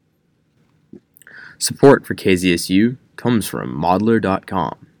Support for KZSU comes from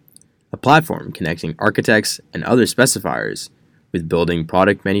Modeler.com, a platform connecting architects and other specifiers with building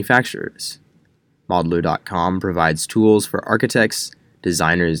product manufacturers. Modeler.com provides tools for architects,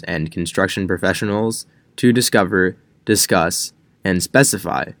 designers, and construction professionals to discover, discuss, and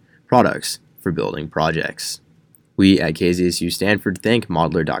specify products for building projects. We at KZSU Stanford thank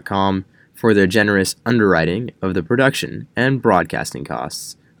Modeler.com for their generous underwriting of the production and broadcasting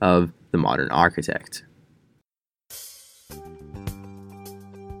costs of The Modern Architect.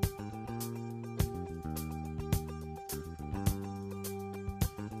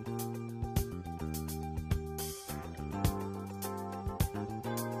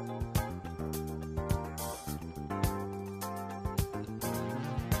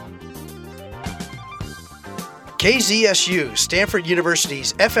 KZSU, Stanford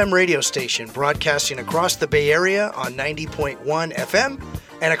University's FM radio station, broadcasting across the Bay Area on 90.1 FM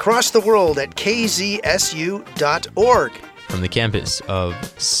and across the world at kzsu.org. From the campus of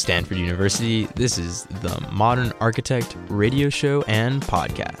Stanford University, this is the Modern Architect radio show and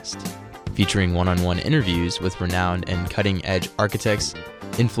podcast, featuring one-on-one interviews with renowned and cutting-edge architects,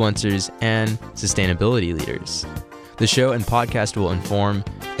 influencers, and sustainability leaders. The show and podcast will inform,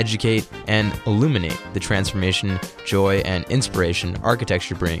 educate, and illuminate the transformation, joy, and inspiration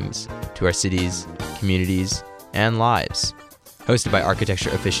architecture brings to our cities, communities, and lives. Hosted by architecture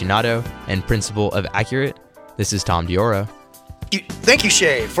aficionado and principal of Accurate, this is Tom Diora. Thank you,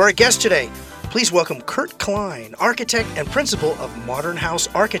 Shay. For our guest today, please welcome Curt Cline, architect and principal of Modern House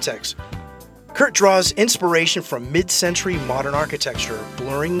Architects. Curt draws inspiration from mid-century modern architecture,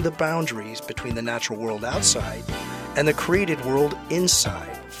 blurring the boundaries between the natural world outside and the created world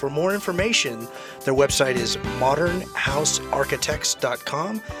inside. For more information, their website is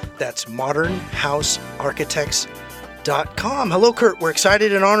modernhousearchitects.com. That's modernhousearchitects.com. Hello, Curt. We're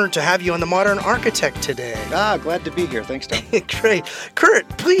excited and honored to have you on The Modern Architect today. Glad to be here. Thanks, Tom. Great. Curt,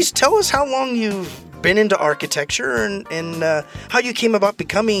 please tell us how long you've been into architecture and how you came about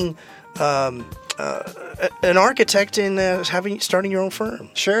becoming an architect and starting your own firm.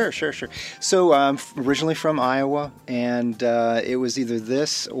 Sure. So I'm originally from Iowa, and it was either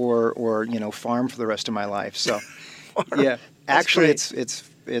this or farm for the rest of my life. So yeah, actually,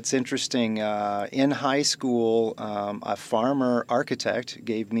 it's interesting. In high school, a farmer architect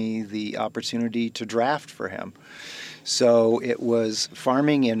gave me the opportunity to draft for him. So it was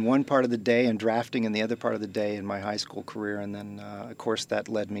farming in one part of the day and drafting in the other part of the day in my high school career. And then, of course, that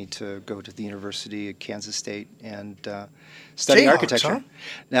led me to go to the University of Kansas State and study Jayhawks, architecture.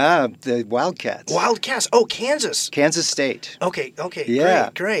 Huh? The Wildcats. Wildcats. Oh, Kansas. Kansas State. Okay.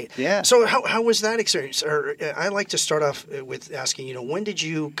 Yeah. Great. Yeah. So how was that experience? Or I like to start off with asking, when did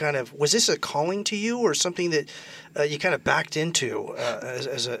you was this a calling to you or something that you kind of backed into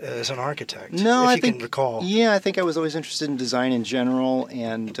as an architect? No, I can recall. Yeah, I think I was always interested in design in general,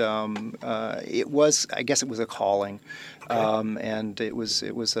 and I guess it was a calling, Okay. and it was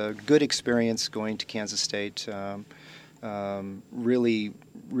a good experience going to Kansas State.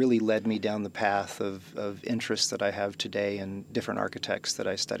 Really led me down the path of interests that I have today and different architects that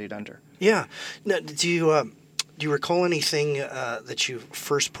I studied under. Yeah. Now, do you recall anything that you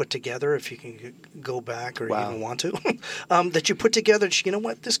first put together, if you can go back or even want to, that you put together? You know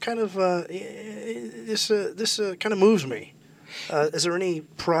what? This kind of kind of moves me. Is there any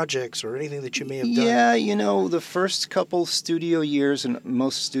projects or anything that you may have done? Yeah, the first couple studio years, and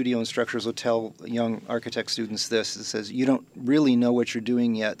most studio instructors will tell young architect students this, it says, you don't really know what you're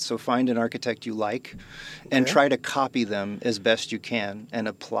doing yet, so find an architect you like and try to copy them as best you can and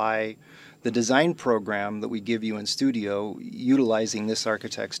apply the design program that we give you in studio utilizing this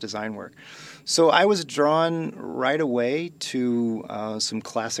architect's design work. So I was drawn right away to some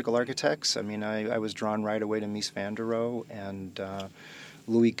classical architects. I mean, I was drawn right away to Mies van der Rohe and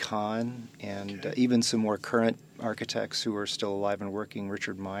Louis Kahn and even some more current architects who are still alive and working,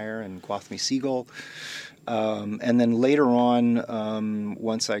 Richard Meyer and Gwathmey Siegel. And then later on,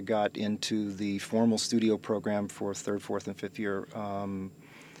 once I got into the formal studio program for third, fourth, and fifth year,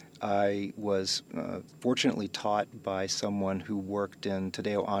 I was fortunately taught by someone who worked in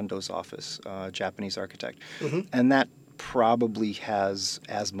Tadao Ando's office, a Japanese architect. Mm-hmm. And that probably has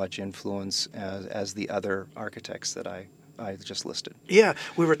as much influence as the other architects that I just listed. Yeah,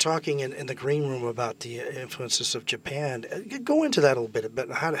 we were talking in the green room about the influences of Japan. Go into that a little bit,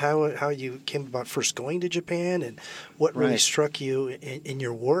 but how you came about first going to Japan and what really struck you in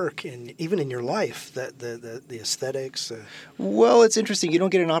your work and even in your life, the aesthetics. Well, it's interesting. You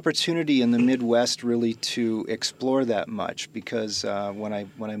don't get an opportunity in the Midwest really to explore that much because when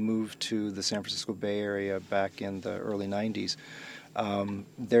I moved to the San Francisco Bay Area back in the early 90s,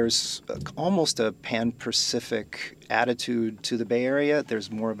 There's almost a pan-Pacific attitude to the Bay Area.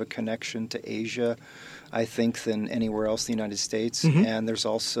 There's more of a connection to Asia, I think, than anywhere else in the United States. And there's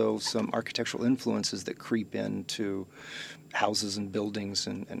also some architectural influences that creep into houses and buildings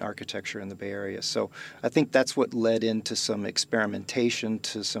and architecture in the Bay Area. So I think that's what led into some experimentation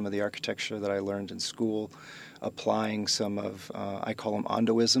to some of the architecture that I learned in school, applying some of, I call them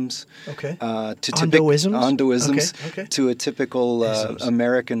Ondoisms. Okay. Ondoisms? Ondoisms Okay. to a typical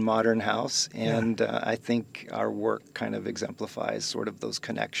American modern house. And I think our work kind of exemplifies sort of those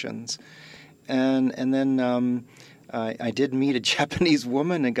connections. And then I did meet a Japanese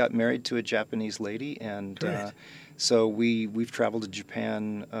woman and got married to a Japanese lady. And so we've traveled to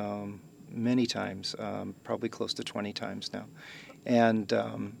Japan many times, probably close to 20 times now. And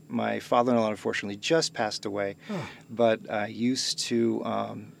my father-in-law unfortunately just passed away, but I used to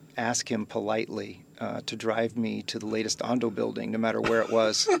ask him politely to drive me to the latest Ondo building, no matter where it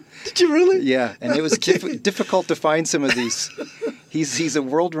was. Did you really? Yeah, and it was difficult to find some of these. He's a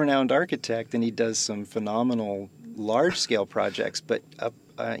world-renowned architect, and he does some phenomenal large-scale projects, but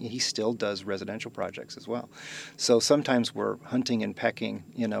he still does residential projects as well. So sometimes we're hunting and pecking,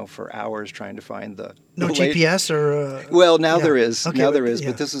 for hours trying to find the GPS or. Well, now there is. Okay, now there is,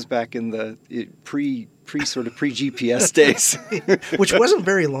 but this was back in the pre-GPS days, which wasn't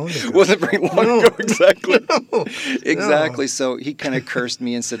very long ago. Wasn't very long ago, exactly. No. Exactly. So he kind of cursed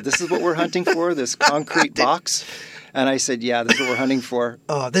me and said, "This is what we're hunting for, this concrete box." And I said, "Yeah, this is what we're hunting for."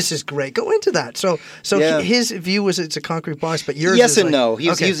 Oh, this is great. Go into that. So his view was it's a concrete box, but yours yes is and no. He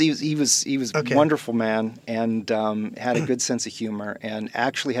was a Okay. wonderful man and had a good sense of humor and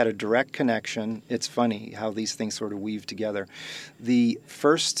actually had a direct connection. It's funny how these things sort of weave together. The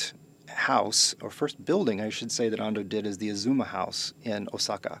first house, or first building, I should say, that Ondo did is the Azuma House in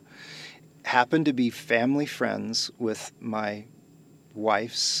Osaka. Happened to be family friends with my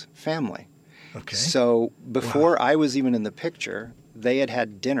wife's family. Okay. So before I was even in the picture, they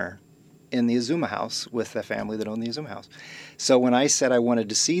had dinner in the Azuma House with the family that owned the Azuma House. So when I said I wanted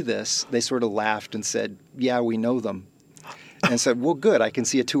to see this, they sort of laughed and said, "Yeah, we know them." And said, "Well, good. I can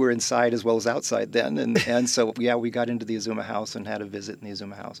see a tour inside as well as outside then." And so, yeah, we got into the Azuma House and had a visit in the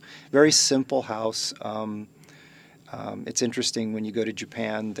Azuma House. Very simple house. It's interesting when you go to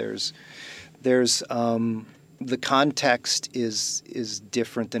Japan. There's the context is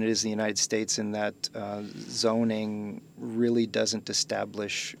different than it is in the United States in that zoning really doesn't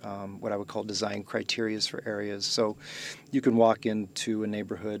establish what I would call design criteria for areas. So you can walk into a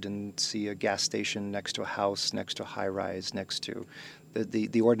neighborhood and see a gas station next to a house, next to a high-rise, next to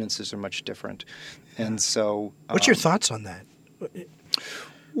the ordinances are much different. And so what's your thoughts on that?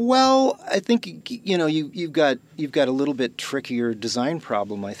 Well, I think you've got a little bit trickier design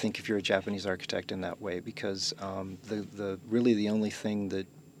problem. I think if you're a Japanese architect in that way, because the only thing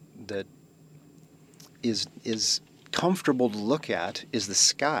that is comfortable to look at is the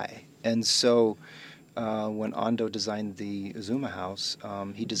sky. And so when Ondo designed the Azuma House,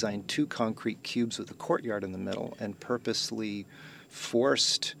 he designed 2 concrete cubes with a courtyard in the middle and purposely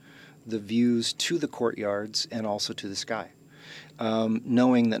forced the views to the courtyards and also to the sky.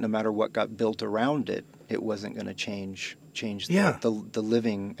 Knowing that no matter what got built around it, it wasn't going to change the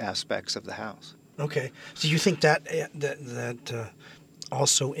living aspects of the house. Okay. So you think that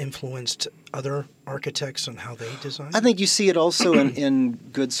also influenced other architects on how they design? I think you see it also in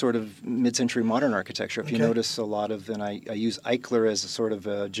good sort of mid-century modern architecture. If you notice a lot of, and I use Eichler as a sort of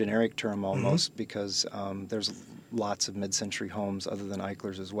a generic term almost because there's lots of mid-century homes other than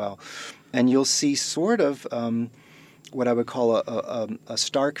Eichler's as well. And you'll see sort of what I would call a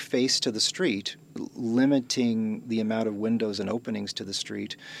stark face to the street, limiting the amount of windows and openings to the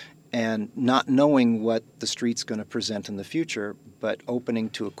street, and not knowing what the street's going to present in the future, but opening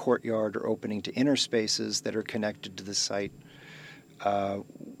to a courtyard or opening to inner spaces that are connected to the site,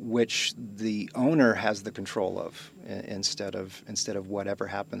 which the owner has the control of instead of whatever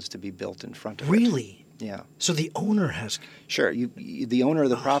happens to be built in front of it. Really? Yeah. So the owner has... Sure. The owner of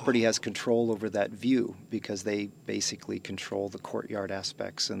the property has control over that view because they basically control the courtyard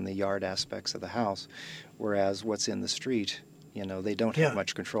aspects and the yard aspects of the house, whereas what's in the street, they don't have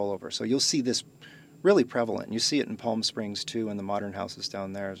much control over. So you'll see this really prevalent. You see it in Palm Springs, too, in the modern houses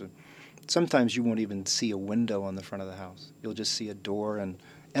down there. So sometimes you won't even see a window on the front of the house. You'll just see a door and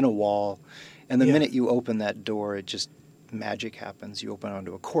a wall. And the minute you open that door, it just... magic happens. You open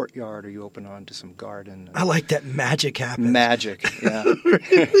onto a courtyard or you open onto some garden. I like that magic happens. Magic, yeah.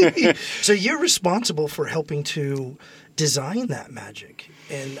 Really? So you're responsible for helping to design that magic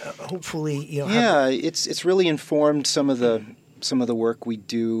and hopefully, it's really informed some of the some of the work we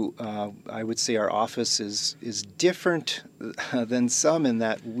do, I would say our office is different than some in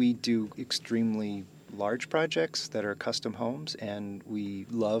that we do extremely large projects that are custom homes, and we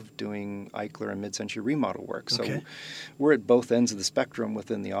love doing Eichler and mid-century remodel work. So Okay. we're at both ends of the spectrum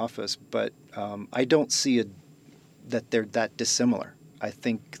within the office, but I don't see that they're that dissimilar. I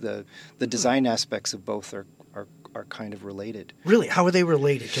think the design aspects of both are kind of related. Really? How are they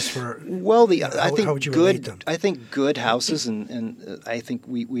related? Just for Well, how would you relate them? I think good houses, and I think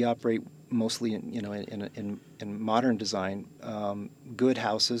we operate mostly in modern design. Good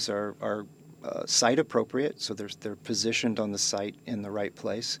houses are site appropriate, so they're positioned on the site in the right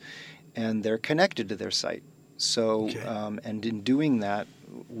place, and they're connected to their site. So, Okay. And in doing that,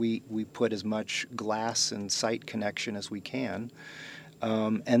 we put as much glass and site connection as we can,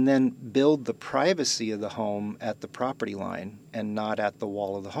 and then build the privacy of the home at the property line and not at the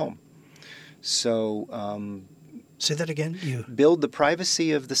wall of the home. So, Say that again. You build the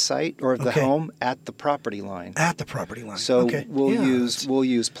privacy of the site or of the Okay. home at the property line. at the property line. So okay. we'll Yeah,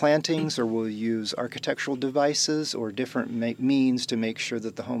 use plantings, or we'll use architectural devices or different means to make sure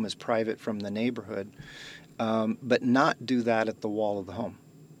that the home is private from the neighborhood, but not do that at the wall of the home,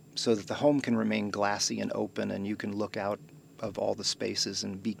 so that the home can remain glassy and open, and you can look out of all the spaces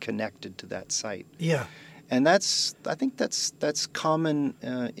and be connected to that site. Yeah. And I think that's common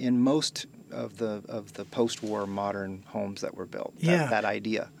in most of the post-war modern homes that were built. Yeah. That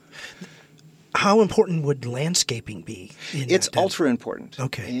idea. How important would landscaping be? It's ultra important.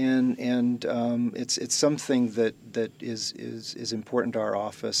 Okay. And it's something that is important to our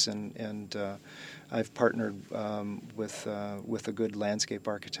office, and I've partnered with a good landscape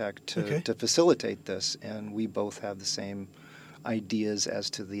architect to facilitate this, and we both have the same ideas as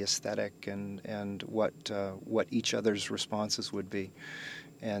to the aesthetic and what each other's responses would be.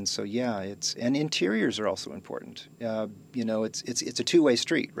 And so, and interiors are also important. It's a two-way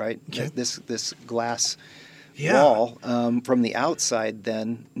street, right? Okay. This glass Yeah. wall from the outside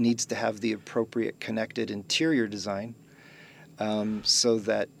then needs to have the appropriate connected interior design, so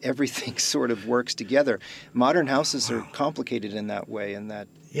that everything sort of works together. Modern houses are complicated in that way, and that.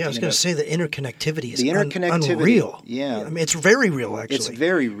 Yeah, I was going to say the interconnectivity is The interconnectivity, unreal. yeah. I mean, it's very real, actually. It's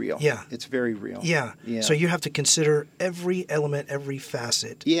very real. Yeah. It's very real. Yeah. Yeah. So you have to consider every element, every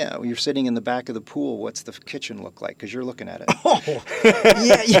facet. Yeah, when you're sitting in the back of the pool, what's the kitchen look like? Because you're looking at it. Oh,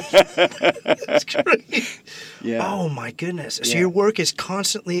 yeah. That's great. Yeah. Oh, my goodness. So Yeah. your work is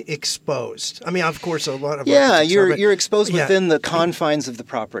constantly exposed. I mean, of course, a lot of Yeah, architects are, but- you're exposed Yeah. within the confines of the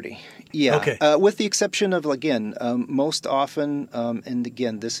property. Yeah. Okay. With the exception of, again, most often, and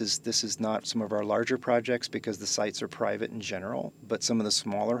again, this is not some of our larger projects because the sites are private in general, but some of the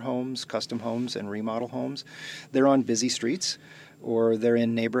smaller homes, custom homes and remodel homes, they're on busy streets, or they're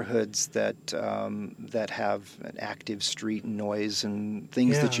in neighborhoods that have an active street noise and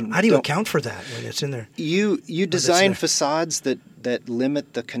things Yeah. that you How do you don't- account for that when it's in there? You that's design there. facades that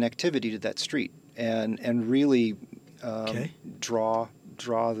limit the connectivity to that street and really Okay. draw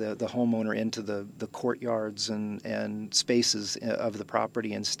the homeowner into the courtyards and spaces of the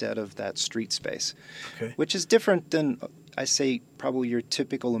property instead of that street space, Okay. which is different than, I say, probably your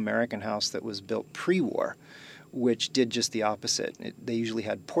typical American house that was built pre-war, which did just the opposite. They usually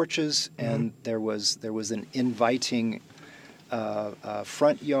had porches, and there was an inviting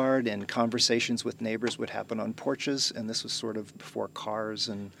front yard, and conversations with neighbors would happen on porches, and this was sort of before cars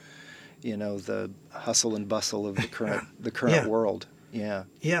and the hustle and bustle of the current Yeah. world. Yeah.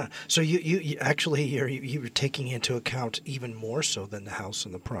 Yeah. So you actually you're taking into account even more so than the house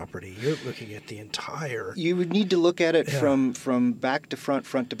and the property. You're looking at the entire. You would need to look at it Yeah. from back to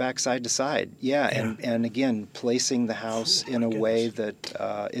front to back, side to side. Yeah, Yeah. And again, placing the house Oh, in my a way goodness.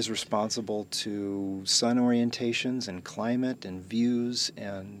 that is responsible to sun orientations and climate and views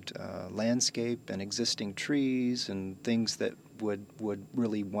and landscape and existing trees and things that would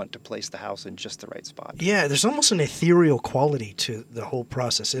really want to place the house in just the right spot. Yeah, there's almost an ethereal quality to the whole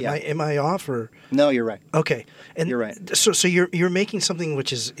process. Yeah. Am I off or? No, you're right. Okay, and You're right. So you're making something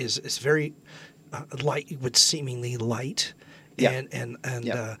which is very light, would seemingly light, Yeah. and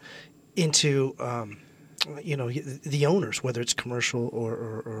Yeah. into the owners, whether it's commercial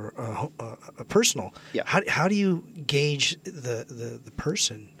or personal. Yeah. How do you gauge the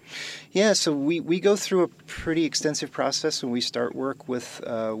person? Yeah, so we go through a pretty extensive process when we start work with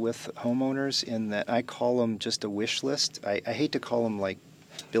homeowners, in that I call them just a wish list. I hate to call them like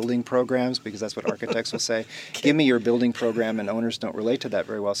building programs, because that's what architects will say. Give me your building program, and owners don't relate to that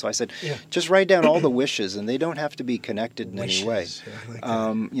very well. So I said, Yeah. just write down all the wishes, and they don't have to be connected in any way. Wishes, yeah, I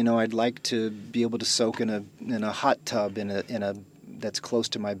like that. I'd like to be able to soak in a hot tub in a that's close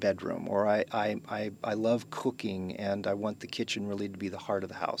to my bedroom, or I love cooking and I want the kitchen really to be the heart of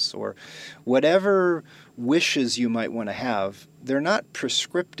the house, or whatever wishes you might want to have. They're not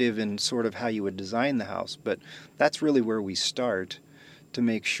prescriptive in sort of how you would design the house, but that's really where we start to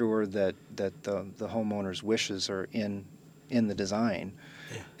make sure that the homeowner's wishes are in the design.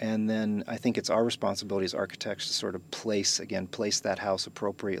 Yeah. And then I think it's our responsibility as architects to sort of place that house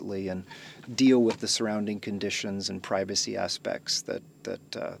appropriately and deal with the surrounding conditions and privacy aspects that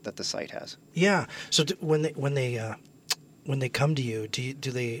the site has. Yeah. So when they come to you, do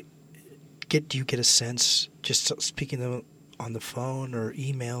you get a sense, just speaking to them on the phone or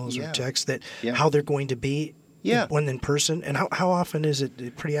emails or text, that how they're going to be? Yeah. When in person, and how often is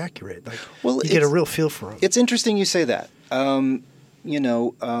it pretty accurate? Like, you get a real feel for them. It's interesting you say that.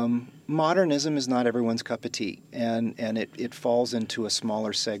 Modernism is not everyone's cup of tea, and it falls into a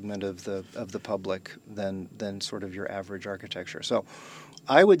smaller segment of the public than sort of your average architecture. So,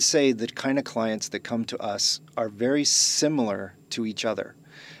 I would say the kind of clients that come to us are very similar to each other.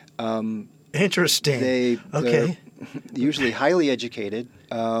 Interesting. They're usually highly educated.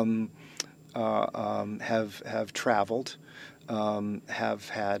 Have traveled, have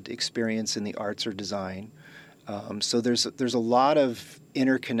had experience in the arts or design. So there's a lot of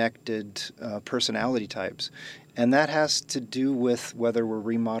interconnected personality types, and that has to do with whether we're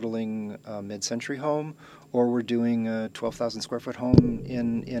remodeling a mid-century home or we're doing a 12,000 square foot home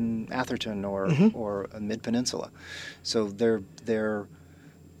in Atherton or a mid-peninsula. So they're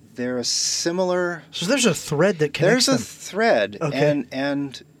a similar. So there's a thread that connects them. There's a thread,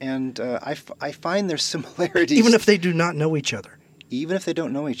 and I find there's similarities. Even if they do not know each other. Even if they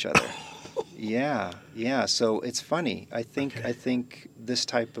don't know each other. Yeah. So it's funny. I think this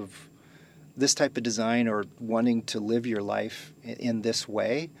type of design, or wanting to live your life in this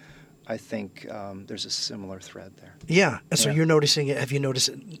way, I think there's a similar thread there. Yeah. And so you're noticing it. Have you noticed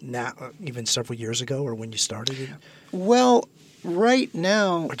it now, even several years ago, or when you started it? Well, right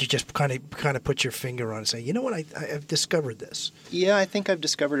now... Or you just kind of put your finger on it and say, you know what, I've discovered this. Yeah, I think I've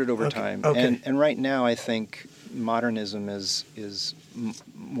discovered it over time. Okay. And right now I think modernism is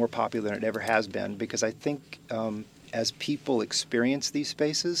more popular than it ever has been, because I think as people experience these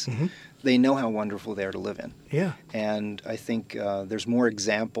spaces, they know how wonderful they are to live in. Yeah. And I think there's more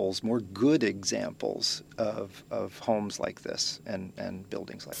good examples of homes like this and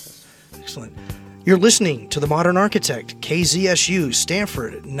buildings like this. Excellent. You're listening to The Modern Architect, KZSU,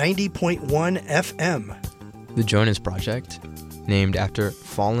 Stanford, 90.1 FM. The Jonas Project, named after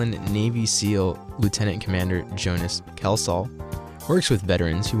fallen Navy SEAL Lieutenant Commander Jonas Kelsall, works with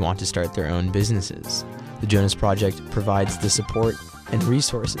veterans who want to start their own businesses. The Jonas Project provides the support and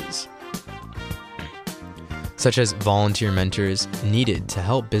resources, such as volunteer mentors needed to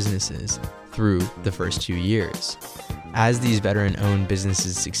help businesses through the first 2 years. As these veteran-owned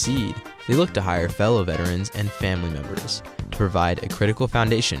businesses succeed, they look to hire fellow veterans and family members to provide a critical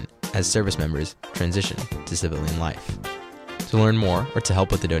foundation as service members transition to civilian life. To learn more or to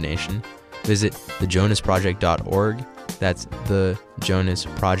help with the donation, visit thejonasproject.org. That's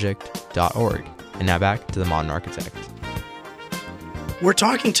thejonasproject.org. And now back to The Modern Architect. We're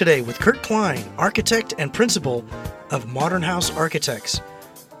talking today with Curt Cline, architect and principal of Modern House Architects.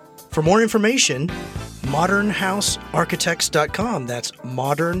 For more information, modernhousearchitects.com. That's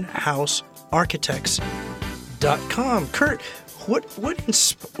modernhousearchitects.com. Curt,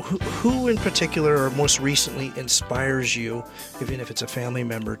 who in particular or most recently inspires you, even if it's a family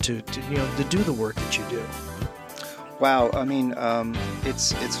member, to do the work that you do? Wow, I mean,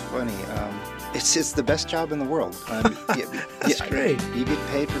 it's funny. It's the best job in the world. That's great. You get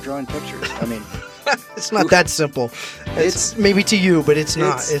paid for drawing pictures. I mean, it's not that simple. It's maybe to you, but it's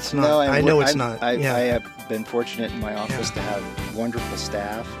not. It's not. No, I know it's not. I have been fortunate in my office to have wonderful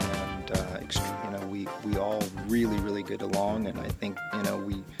staff, and we all really get along. And I think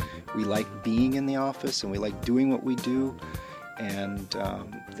we like being in the office, and we like doing what we do. And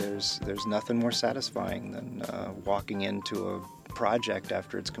there's nothing more satisfying than walking into a project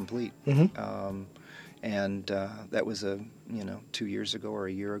after it's complete. And that was 2 years ago or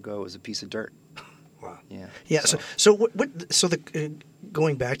a year ago. It was a piece of dirt. Wow. Yeah. So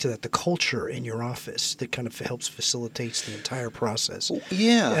going back to that, the culture in your office that kind of helps facilitates the entire process.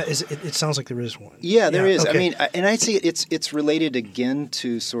 Yeah. It sounds like there is one. Yeah, there is. Okay. I mean, and I'd say it's related again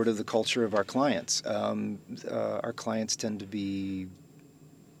to sort of the culture of our clients. Our clients tend to be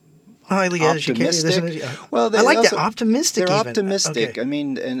highly educated. Well, I like that. Optimistic. They're even. optimistic. Okay. I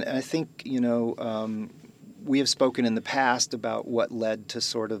mean, and I think we have spoken in the past about what led to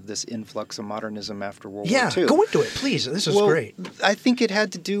sort of this influx of modernism after World War II. Yeah, go into it, please. This is great. I think it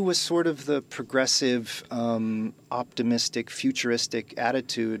had to do with sort of the progressive optimistic, futuristic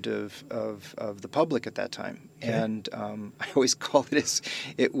attitude of the public at that time. Okay. And I always call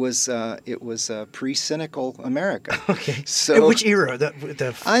it was pre-cynical America. Okay. So In which era?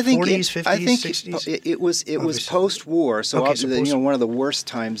 The I think 40s, 50s, I think 60s? it was Obviously. post-war. So, Okay, so you know, one of the worst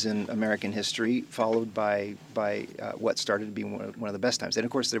times in American history, followed by what started to be one of the best times. And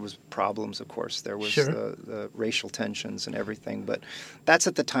of course, there was problems. Of course, there was Sure. the racial tensions and everything. But that's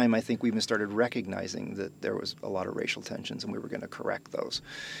at the time I think we even started recognizing that there was a lot of racial tensions, and we were going to correct those.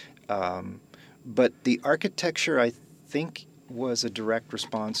 But the architecture, I think, was a direct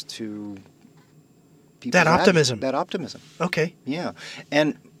response to people's That optimism. That optimism. Okay. Yeah,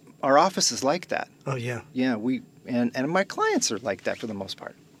 and our office is like that. Oh, yeah. Yeah, and my clients are like that for the most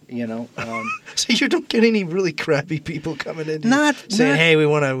part. You know, So you don't get any really crappy people coming in saying, Not- hey, we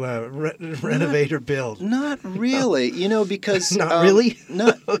want to renovate or build. not really. You know, because Not really?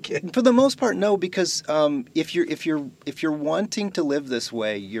 Not Okay. For the most part, no. Because if you're wanting to live this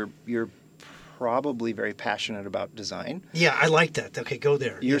way, you're probably very passionate about design. Yeah, I like that. Okay, go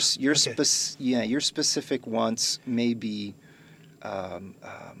there. Your Okay. your specific wants may be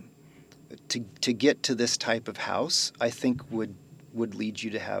to get to this type of house. I think would lead you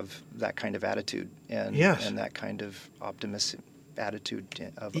to have that kind of attitude and Yes. and that kind of optimistic attitude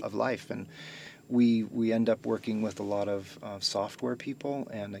of life. And we end up working with a lot of software people.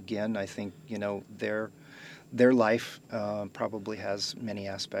 And again, I think, you know, their life probably has many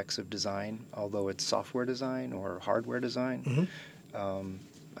aspects of design, although it's software design or hardware design. Mhm.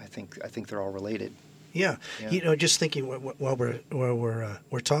 I think they're all related. Yeah. Yeah. You know, just thinking while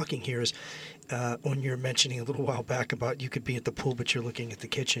we're talking here is when you're mentioning a little while back about you could be at the pool, but you're looking at the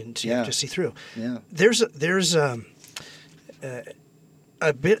kitchen to Yeah. just see through. Yeah. There's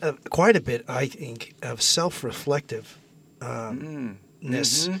quite a bit, I think, of self-reflective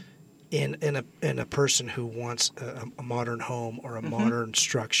ness in a person who wants a modern home or a modern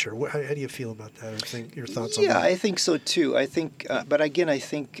structure. How do you feel about that? I think your thoughts on Yeah, that. I think so too. I think, but again, I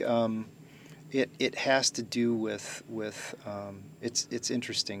think it has to do with it's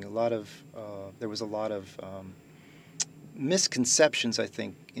interesting. There was a lot of misconceptions, I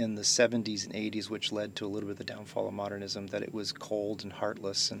think, in the 70s and 80s, which led to a little bit of the downfall of modernism, that it was cold and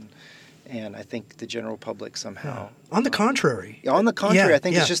heartless, and I think the general public somehow. On the contrary. On the contrary, Yeah, I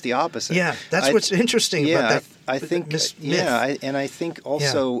think yeah. it's just the opposite. Yeah, that's what's interesting about that. I think, myth. and I think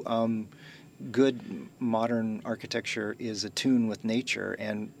also good modern architecture is attuned with nature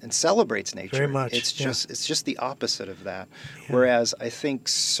and celebrates nature. Very much, It's yeah. just the opposite of that. Yeah. Whereas I think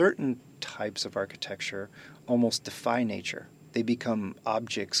certain types of architecture almost defy nature. They become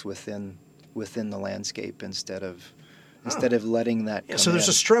objects within the landscape instead of letting that come So there's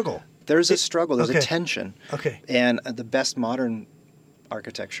in. a struggle. There's a struggle. There's Okay. a tension. Okay. And the best modern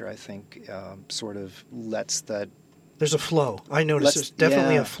architecture, I think, sort of lets that. There's a flow. I notice there's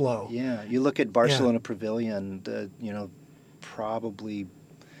definitely a flow. Yeah, you look at Barcelona Pavilion. Probably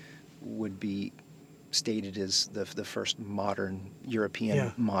would be stated as the first modern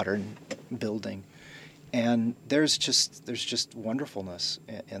European modern building, and there's just wonderfulness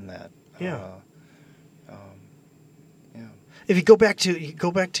in that. Yeah. Yeah. If you go back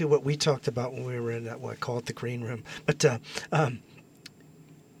to what we talked about when we were in that, what I call it the green room, but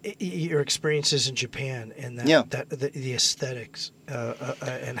your experiences in Japan and the aesthetics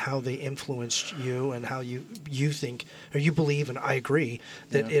and how they influenced you and how you think or you believe, and I agree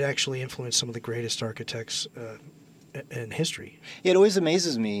that it actually influenced some of the greatest architects in history. It always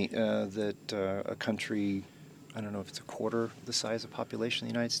amazes me that a country, I don't know if it's a quarter the size of population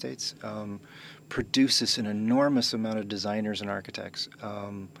of the United States, produces an enormous amount of designers and architects.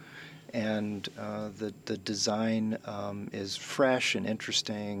 And the design is fresh and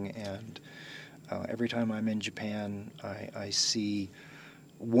interesting, and every time I'm in Japan, I see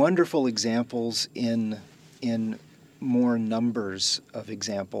wonderful examples in more numbers of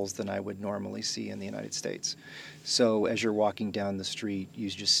examples than I would normally see in the United States. So as you're walking down the street,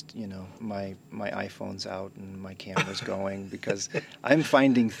 you just, my iPhone's out and my camera's going because I'm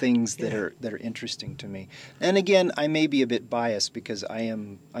finding things that are interesting to me. And again, I may be a bit biased because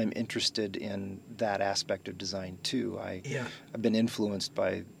I'm interested in that aspect of design too. I've been influenced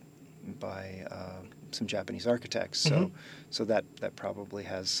by some Japanese architects, so that probably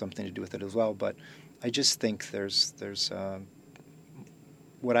has something to do with it as well. But I just think there's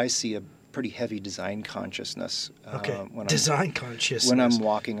what I see a pretty heavy design consciousness. Consciousness. When I'm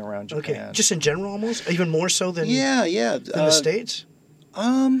walking around Japan. Okay, just in general, almost even more so than than the States.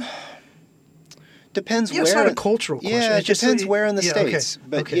 Depends where. It's not a cultural question. Yeah, it depends where in the States. Okay.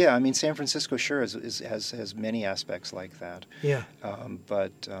 But yeah, I mean, San Francisco sure has many aspects like that. Yeah. Yeah,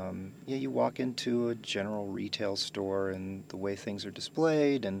 you walk into a general retail store and the way things are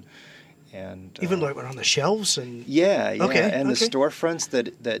displayed and even like on the shelves and yeah, Okay, and the okay. storefronts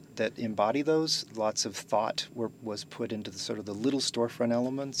that embody those, lots of thought was put into the sort of the little storefront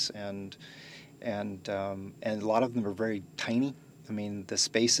elements and a lot of them are very tiny. I mean, the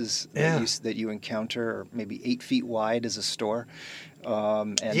spaces that you encounter are maybe 8 feet wide as a store.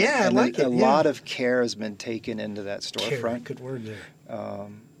 I like it. A lot of care has been taken into that storefront. Care, good word there.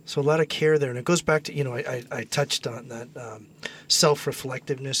 So a lot of care there, and it goes back to I touched on that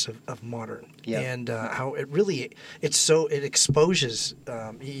self-reflectiveness of modern, and how it really it exposes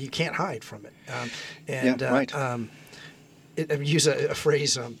you can't hide from it, right. I use a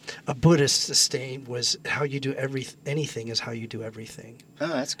phrase a Buddhist saying was how you do anything is how you do everything. Oh,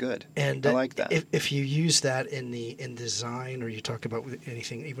 that's good. And I like that. If you use that in design, or you talk about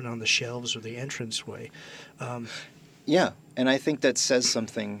anything, even on the shelves or the entranceway. Yeah, and I think that says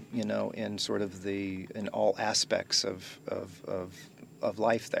something, in sort of in all aspects of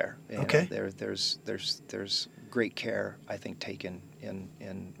life there. Okay. There's great care, I think, taken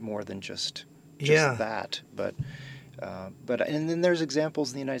in more than just that, but and then there's examples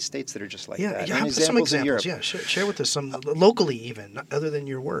in the United States that are just like that. Yeah, and some examples. in Europe. Yeah, share with us some locally, even other than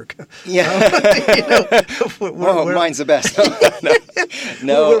your work. Yeah. Mine's the best.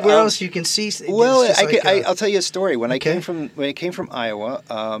 No. Where else you can see? Well, I'll tell you a story. When I came from Iowa,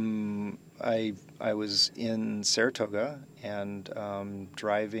 I was in Saratoga and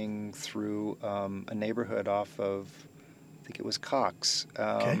driving through a neighborhood off of, I think it was Cox,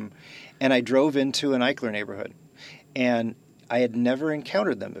 and I drove into an Eichler neighborhood. And I had never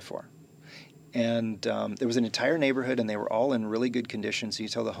encountered them before. And there was an entire neighborhood, and they were all in really good condition. So you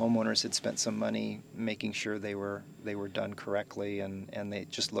tell the homeowners had spent some money making sure they were done correctly, and they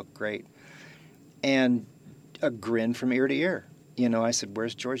just looked great. And a grin from ear to ear. I said,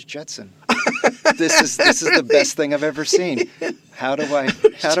 "Where's George Jetson? This is the best thing I've ever seen. How do I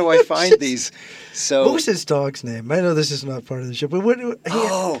find these?" So what was his dog's name? I know this is not part of the show, but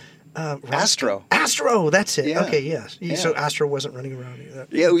Astro. Astro, that's it. Yeah. Okay, yes. Yeah. So Astro wasn't running around either.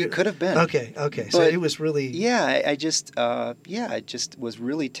 Yeah, it could have been. Okay. So it was really. Yeah, I just was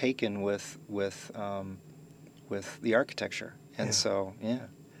really taken with the architecture, and so yeah.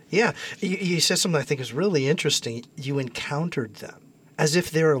 Yeah, you said something I think is really interesting. You encountered them as if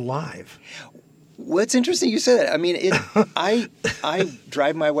they're alive. What's interesting you said that. I mean, I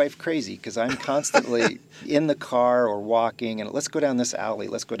drive my wife crazy because I'm constantly in the car or walking, and let's go down this alley,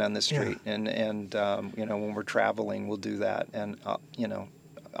 let's go down this street, and when we're traveling, we'll do that, and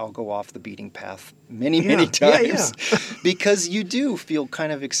I'll go off the beating path many times because you do feel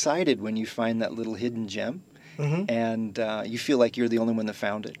kind of excited when you find that little hidden gem, and you feel like you're the only one that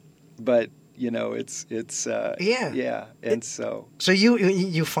found it, but. It's and so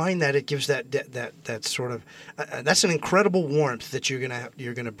you find that it gives that sort of that's an incredible warmth that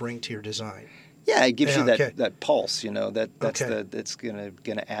you're gonna bring to your design. Yeah, it gives you that pulse, that's gonna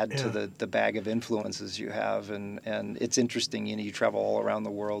add to the bag of influences you have, and it's interesting. You travel all around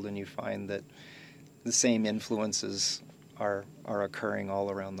the world and you find that the same influences are occurring all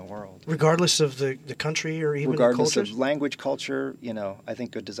around the world, regardless of the country or even regardless cultures? of language, culture. I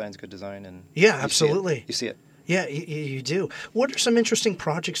think good design's good design, and absolutely, you see it. Yeah, you do. What are some interesting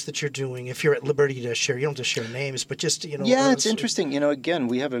projects that you're doing? If you're at liberty to share, you don't have to share names, but just Yeah, it's interesting. Again,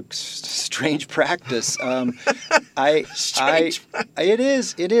 we have a strange practice. It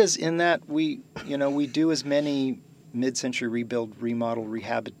is in that we do as many mid-century rebuild, remodel,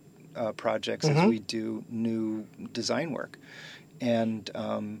 rehab projects as we do new design work, and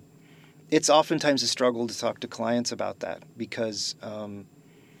it's oftentimes a struggle to talk to clients about that because.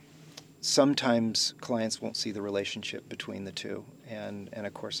 Sometimes clients won't see the relationship between the two, and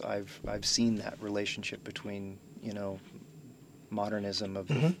of course I've seen that relationship between modernism of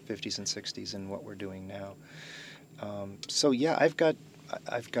the 50s and 60s and what we're doing now. So yeah, I've got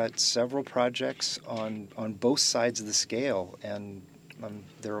several projects on both sides of the scale, and I'm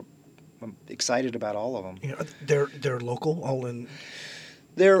excited about all of them. They're local, all in.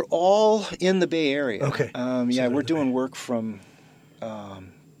 They're all in the Bay Area. Okay. We're doing work from.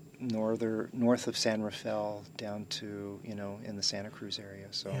 North of San Rafael down to in the Santa Cruz area,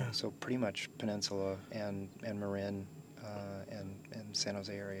 so pretty much Peninsula and Marin and San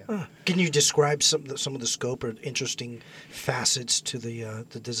Jose area. Can you describe some of the scope or interesting facets to the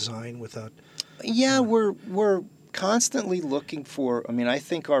design without? Yeah, we're constantly looking for. I mean, I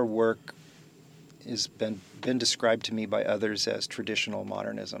think our work has been described to me by others as traditional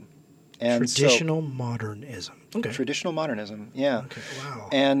modernism. And traditional modernism. Okay. Traditional modernism, yeah. Okay. Wow.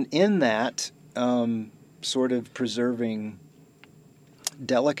 And in that, sort of preserving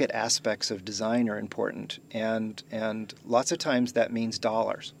delicate aspects of design are important, and lots of times that means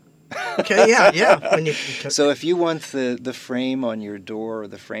dollars. Okay, yeah. So if you want the frame on your door or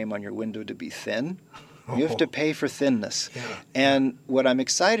the frame on your window to be thin, you have to pay for thinness. Yeah. And what I'm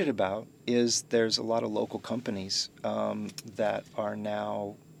excited about is there's a lot of local companies that are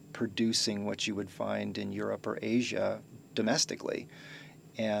now producing what you would find in Europe or Asia domestically.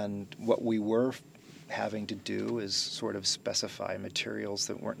 And what we were having to do is sort of specify materials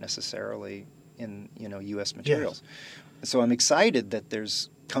that weren't necessarily in U.S. materials. Yes. So I'm excited that there's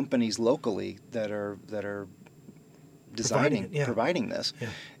companies locally that are designing, providing this. Yeah.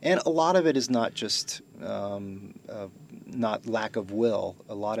 And a lot of it is not just not lack of will.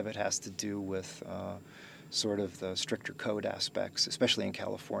 A lot of it has to do with sort of the stricter code aspects, especially in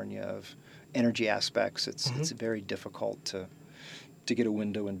California, of energy aspects. It's very difficult to get a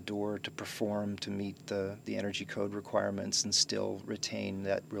window and door to perform to meet the energy code requirements and still retain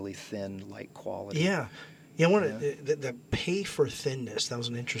that really thin, light quality. Yeah. Yeah, I wanted the pay for thinness. That was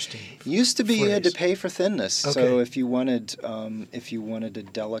an interesting Used to be phrase. You had to pay for thinness. Okay. So if you wanted a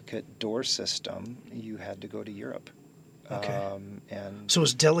delicate door system, you had to go to Europe. Okay. And so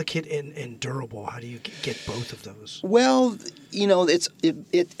it's delicate and durable. How do you get both of those? Well,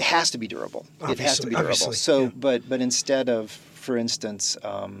 it has to be durable. Obviously, it has to be durable. Obviously, so, yeah. but instead of, for instance,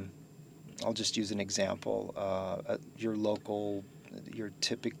 I'll just use an example. Your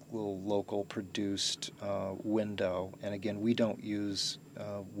typical local produced window, and again, we don't use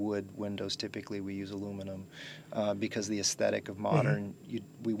wood windows typically, we use aluminum because the aesthetic of modern,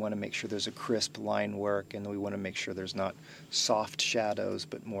 we want to make sure there's a crisp line work, and we want to make sure there's not soft shadows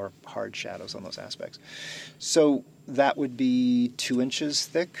but more hard shadows on those aspects. So that would be 2 inches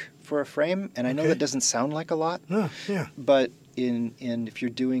thick for a frame, and I know that doesn't sound like a lot, but if you're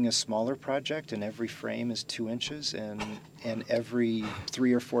doing a smaller project and every frame is 2 inches and every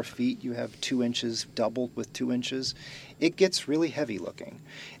 3 or 4 feet you have 2 inches doubled with 2 inches, it gets really heavy looking.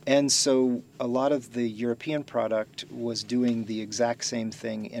 And so a lot of the European product was doing the exact same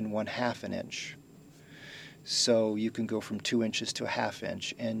thing in 1/2 an inch. So you can go from 2 inches to a 1/2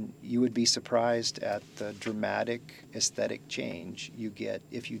 inch, and you would be surprised at the dramatic aesthetic change you get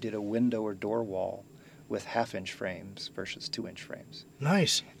if you did a window or door wall with 1/2 inch frames versus 2 inch frames.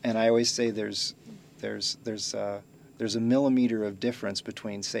 Nice. And I always say there's a millimeter of difference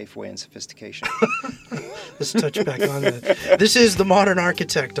between Safeway and sophistication. Let's touch back on that. This is The Modern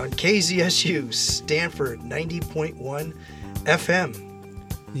Architect on KZSU, Stanford 90.1 FM.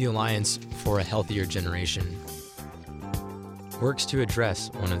 The Alliance for a Healthier Generation works to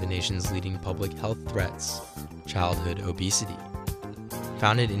address one of the nation's leading public health threats, childhood obesity.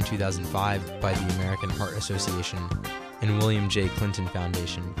 Founded in 2005 by the American Heart Association and William J. Clinton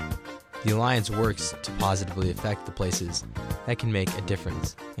Foundation, the Alliance works to positively affect the places that can make a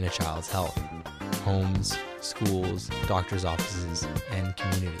difference in a child's health: homes, schools, doctors' offices, and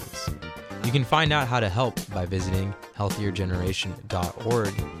communities. You can find out how to help by visiting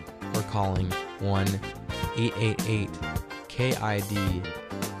healthiergeneration.org or calling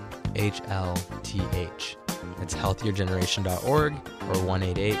 1-888-KID-HLTH. That's healthiergeneration.org or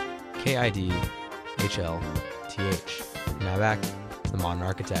 1-888-KID-HLTH. Now back to The Modern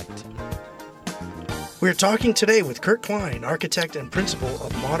Architect. We're talking today with Curt Cline, architect and principal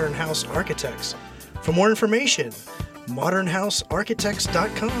of Modern House Architects. For more information,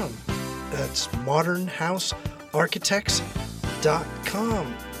 modernhousearchitects.com. That's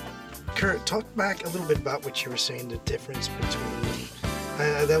modernhousearchitects.com. Curt, talk back a little bit about what you were saying, the difference between...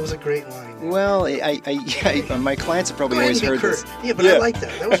 that was a great line. Well, my clients have probably always heard Curt. this. Yeah, but I like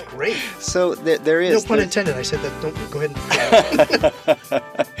that. That was great. So there is... No pun intended. I said that. Don't go ahead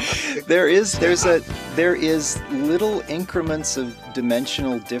and... There is little increments of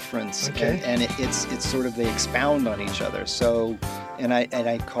dimensional difference, and it's sort of, they expound on each other. So, and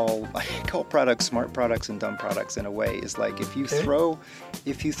I call products smart products and dumb products in a way. Is like if you throw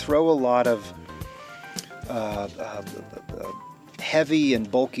a lot of heavy and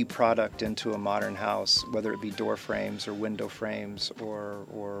bulky product into a modern house, whether it be door frames or window frames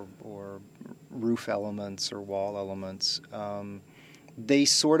or roof elements or wall elements, they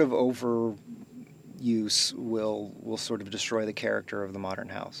sort of overuse will sort of destroy the character of the modern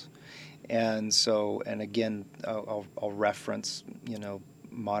house. And so, and again, I'll reference,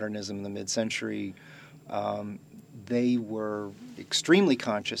 modernism in the mid-century. They were extremely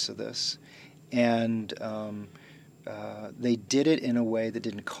conscious of this, and they did it in a way that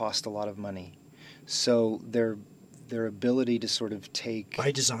didn't cost a lot of money. So their their ability to sort of take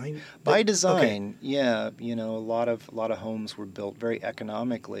By design? by design. Okay. Yeah, a lot of homes were built very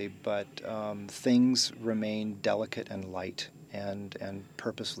economically, but things remain delicate and light, and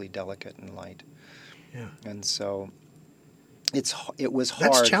purposely delicate and light. Yeah. And so it was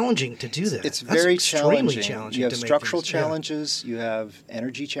hard. That's challenging to do that. It's That's very extremely challenging. You have to make structural things- yeah. challenges, you have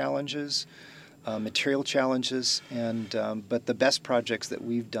energy challenges, material challenges, and but the best projects that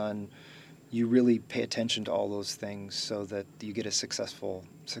we've done, you really pay attention to all those things so that you get a successful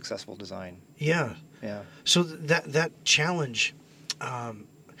design. Yeah. Yeah. So that challenge,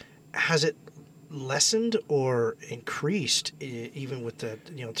 has it lessened or increased even with the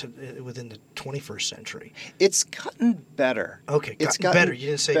within the 21st century? It's gotten better. Okay, It's gotten better. You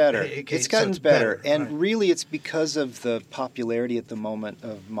didn't say better. okay, It's so gotten it's better, better. and Right. really, it's because of the popularity at the moment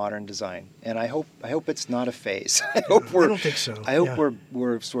of modern design. And I hope it's not a phase. I hope I don't think so. I hope Yeah.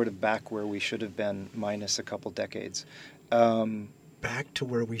 we're sort of back where we should have been, minus a couple decades. Back to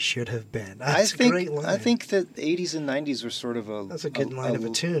where we should have been. I That's think a great line. I think that the 80s and 90s were sort of That's a good line of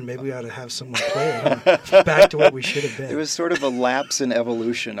a tune. Maybe we ought to have someone play it. Huh? Back to where we should have been. There was sort of a lapse in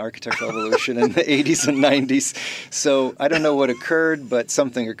evolution, architectural evolution, in the 80s and 90s. So I don't know what occurred, but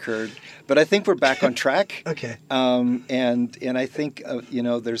something occurred. But I think we're back on track. Okay. And I think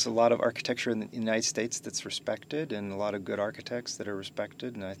there's a lot of architecture in the United States that's respected, and a lot of good architects that are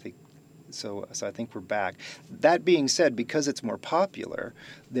respected. And I think so I think we're back. That being said, because it's more popular,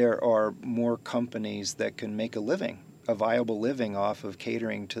 there are more companies that can make a living, a viable living off of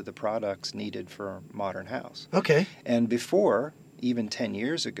catering to the products needed for a modern house. Okay. And before, even 10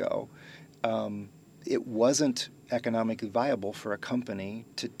 years ago, it wasn't economically viable for a company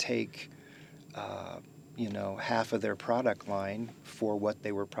to take half of their product line for what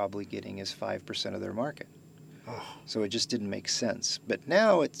they were probably getting as 5% of their market. Oh. So it just didn't make sense. But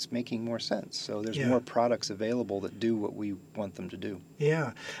now it's making more sense. So there's more products available that do what we want them to do.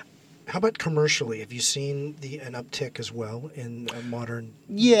 Yeah. How about commercially? Have you seen an uptick as well in modern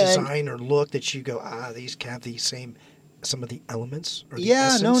design or look that you go, these have some of the elements? Or the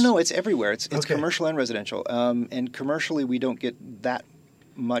essence? No, it's everywhere. It's Okay. commercial and residential. And commercially, we don't get that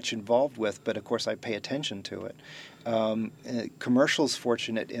much involved with, but of course I pay attention to it. Commercial's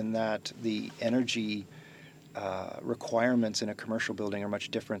fortunate in that the energy requirements in a commercial building are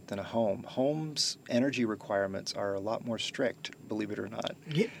much different than a home. Homes' energy requirements are a lot more strict, believe it or not,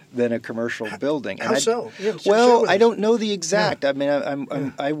 than a commercial building. How so? Yeah, Well, I don't know the exact. Yeah. I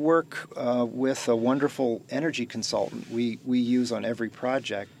mean, I work with a wonderful energy consultant we use on every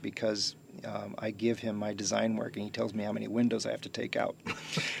project because I give him my design work, and he tells me how many windows I have to take out.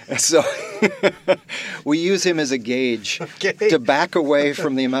 So we use him as a gauge to back away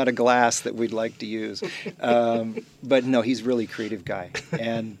from the amount of glass that we'd like to use. But no, he's a really creative guy.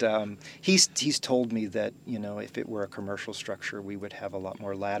 And he's told me that, if it were a commercial structure, we would have a lot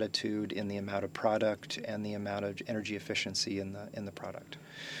more latitude in the amount of product and the amount of energy efficiency in the product.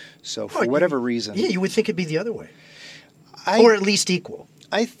 So for whatever reason... Yeah, you would think it'd be the other way. Or at least equal.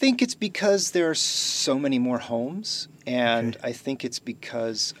 I think it's because there are so many more homes, and I think it's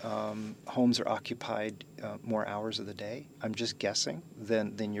because homes are occupied more hours of the day. I'm just guessing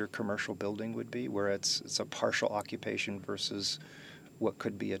than your commercial building would be, where it's a partial occupation versus what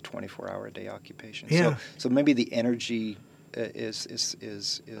could be a 24-hour-a-day occupation. Yeah. So maybe the energy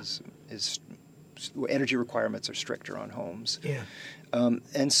energy requirements are stricter on homes. Yeah.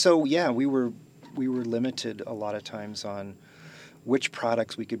 And so we were limited a lot of times on which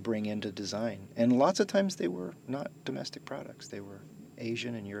products we could bring into design. And lots of times they were not domestic products. They were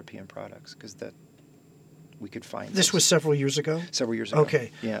Asian and European products because that we could find. This was several years ago? Several years ago.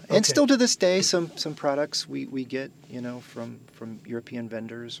 Okay. Yeah. And still to this day, some products we get, from European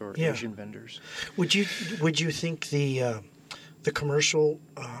vendors or Asian vendors. Would you think the commercial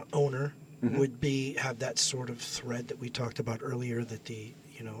owner would have that sort of thread that we talked about earlier that a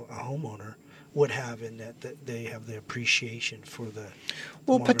homeowner would have, in that they have the appreciation for the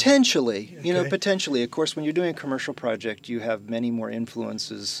modern... Potentially. Potentially. Of course, when you're doing a commercial project, you have many more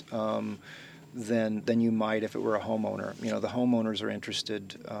influences than you might if it were a homeowner. The homeowners are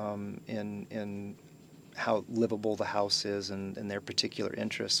interested in how livable the house is and their particular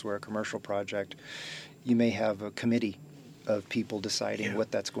interests, where a commercial project, you may have a committee of people deciding what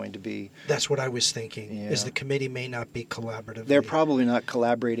that's going to be. That's what I was thinking, is the committee may not be collaborative. They're probably not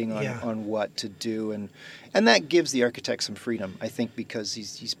collaborating on what to do, and that gives the architect some freedom, I think, because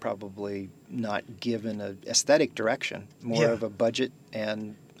he's probably not given an aesthetic direction, more of a budget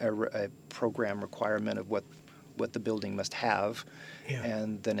and a program requirement of what what the building must have. Yeah.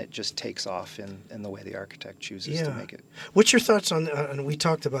 And then it just takes off in the way the architect chooses to make it. What's your thoughts on, and we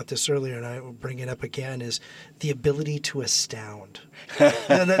talked about this earlier, and I will bring it up again, is the ability to astound. Well,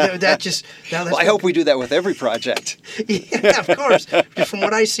 I hope we do that with every project. Yeah, of course. From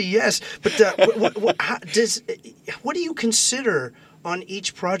what I see, yes. But what do you consider on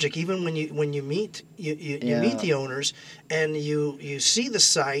each project, even when you meet meet the owners and you see the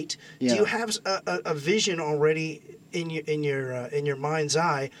site? Do you have a vision already in your mind's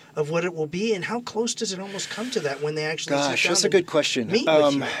eye of what it will be, and how close does it almost come to that when they actually sit down? That's a good question. Meet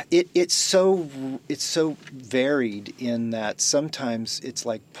with you? It's so varied in that sometimes it's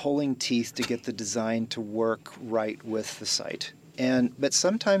like pulling teeth to get the design to work right with the site, but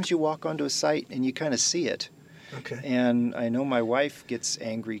sometimes you walk onto a site and you kind of see it. Okay. And I know my wife gets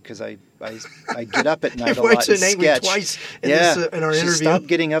angry because I get up at night a Your lot wife's and been angry sketch. twice in our she interview. stopped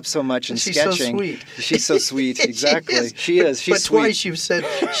getting up so much and She's sketching. so sweet. She's so sweet. Exactly. She is. She's but sweet. Twice you've said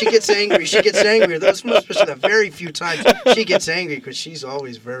she gets angry. She gets angry. Those must be the very few times she gets angry, because she's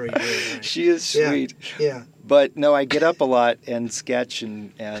always very, very nice. She is sweet. Yeah. But no, I get up a lot and sketch,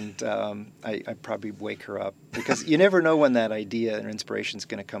 and I probably wake her up, because you never know when that idea or inspiration is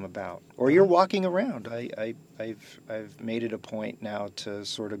going to come about. Or you're walking around. I've made it a point now to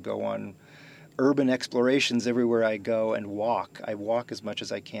sort of go on urban explorations everywhere I go and walk. I walk as much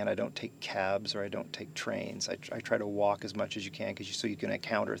as I can. I don't take cabs or I don't take trains. I try to walk as much as you can, so you can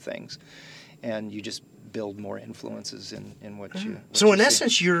encounter things, and you just build more influences in what you. So in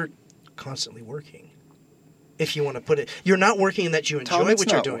essence, you're constantly working. If you want to put it, you're not working in that you enjoy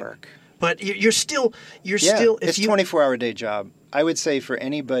what you're doing. Work. But you're still. It's a 24-hour day job. I would say for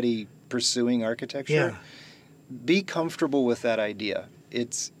anybody pursuing architecture, be comfortable with that idea.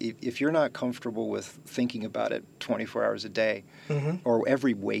 It's if you're not comfortable with thinking about it 24 hours a day, or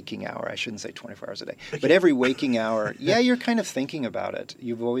every waking hour. I shouldn't say 24 hours a day, but every waking hour. You're kind of thinking about it.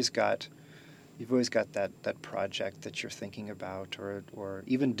 You've always got that project that you're thinking about, or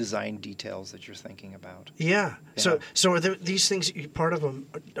even design details that you're thinking about. Yeah. So are these things part of them?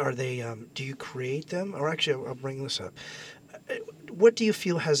 Are they? Do you create them? Or actually, I'll bring this up. What do you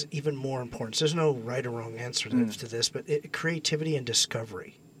feel has even more importance? There's no right or wrong answer to this, but creativity and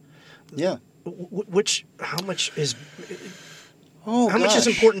discovery. Yeah. How much is? Much is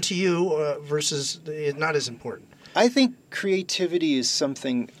important to you versus not as important? I think creativity is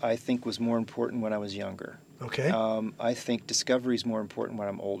something I think was more important when I was younger. Okay. I think discovery is more important when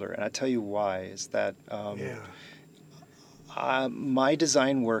I'm older, and I tell you why. Is that my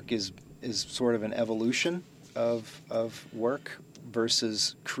design work is sort of an evolution of work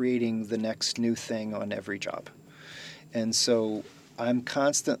versus creating the next new thing on every job, and so I'm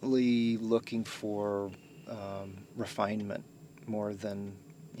constantly looking for refinement more than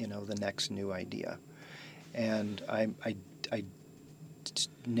the next new idea. And I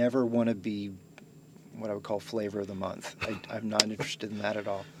never want to be what I would call flavor of the month. I'm not interested in that at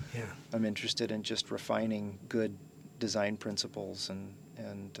all. Yeah. I'm interested in just refining good design principles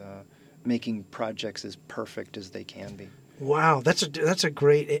and making projects as perfect as they can be. Wow, that's a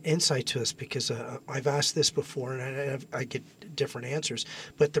great insight to us, because I've asked this before and I get different answers.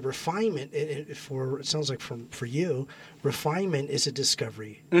 But the refinement, it sounds like for you, refinement is a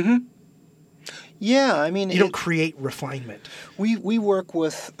discovery. Mm-hmm. Yeah, I mean, you don't create refinement. We work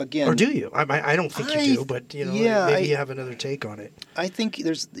with, again, or do you? I don't think you do, but maybe you have another take on it. I think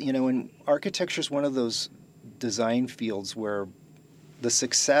there's and architecture is one of those design fields where the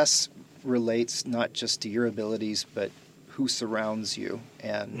success relates not just to your abilities, but who surrounds you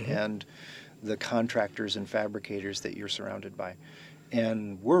and the contractors and fabricators that you're surrounded by.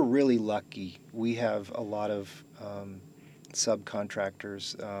 And we're really lucky. We have a lot of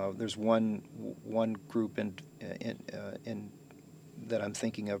subcontractors. There's one group in that I'm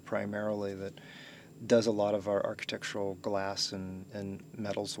thinking of primarily that does a lot of our architectural glass and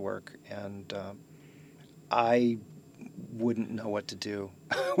metals work, and I wouldn't know what to do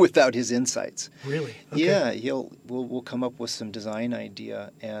without his insights. Really? Okay. Yeah, we'll come up with some design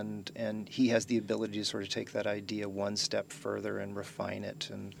idea, and he has the ability to sort of take that idea one step further and refine it,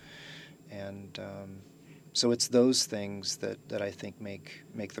 and so it's those things that I think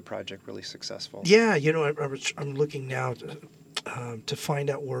make the project really successful. Yeah, I'm looking now to find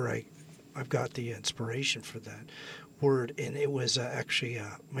out where I've got the inspiration for that word, and it was actually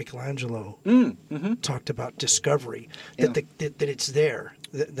Michelangelo talked about discovery, that it's there,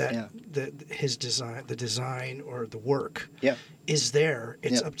 that his design, the design or the work is there.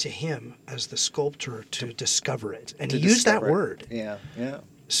 It's up to him as the sculptor to discover it, and he used that word. Yeah.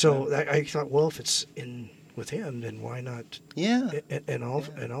 So I thought, well, if it's with him, then why not? Yeah. In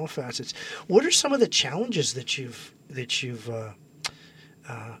all facets. What are some of the challenges that you've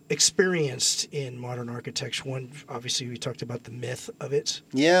experienced in modern architecture? One, obviously, we talked about the myth of it.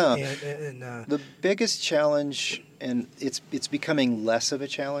 Yeah. And the biggest challenge, and it's becoming less of a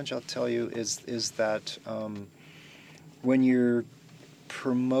challenge, I'll tell you, is that when you're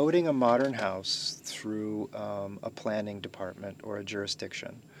promoting a modern house through a planning department or a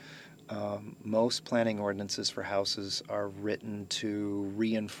jurisdiction, most planning ordinances for houses are written to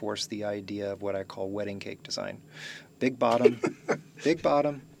reinforce the idea of what I call wedding cake design. Big bottom,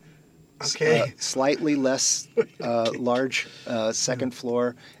 okay, slightly less large second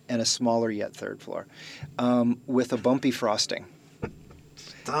floor, and a smaller yet third floor, with a bumpy frosting.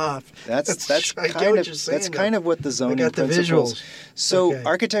 Stop. That's that's kind of what the zoning principles. Visuals. So Okay.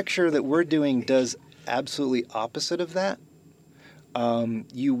 architecture that we're doing does absolutely opposite of that.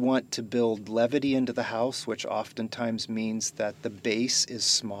 You want to build levity into the house, which oftentimes means that the base is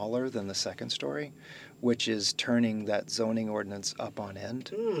smaller than the second story, which is turning that zoning ordinance up on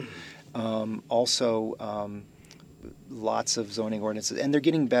end. Also, lots of zoning ordinances, and they're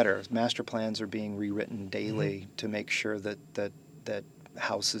getting better. Master plans are being rewritten daily to make sure that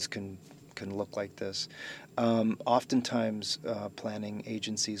houses can look like this. Oftentimes, planning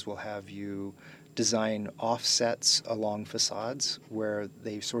agencies will have you design offsets along facades where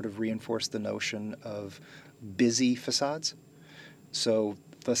they sort of reinforce the notion of busy facades. So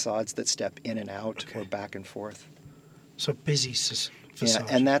facades that step in and out or back and forth. So busy facades. Yeah,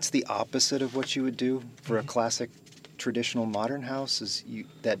 and that's the opposite of what you would do for a classic traditional modern house. Is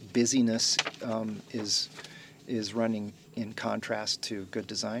that busyness is running in contrast to good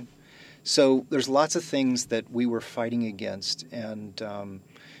design. So there's lots of things that we were fighting against, and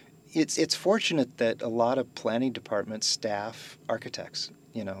it's fortunate that a lot of planning departments staff architects.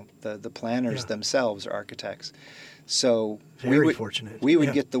 You know, the planners themselves are architects. So fortunate. We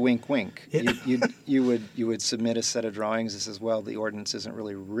would get the wink, wink. Yeah. You would submit a set of drawings that says, well, the ordinance isn't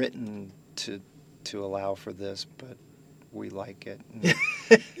really written to allow for this, but we like it. And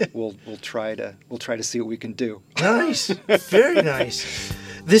we'll try to see what we can do. Nice, very nice.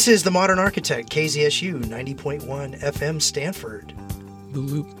 This is the Modern Architect, KZSU 90.1 FM, Stanford. The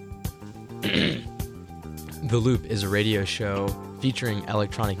Loop. The Loop is a radio show featuring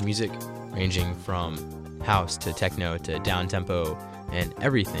electronic music ranging from house to techno to downtempo and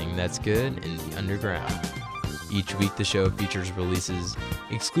everything that's good in the underground. Each week the show features releases,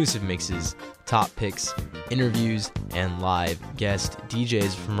 exclusive mixes, top picks, interviews, and live guest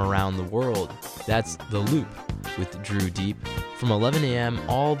DJs from around the world. That's The Loop with Drew Deep from 11 a.m.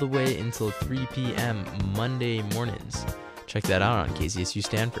 all the way until 3 p.m. Monday mornings. Check that out on KZSU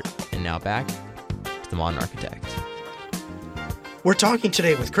Stanford. And now back to the Modern Architect. We're talking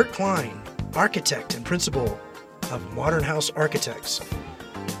today with Curt Cline, architect and principal of Modern House Architects.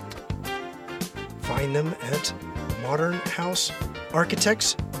 Find them at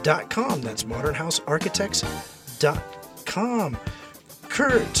modernhousearchitects.com. That's modernhousearchitects.com.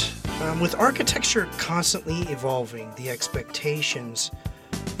 Curt, with architecture constantly evolving, the expectations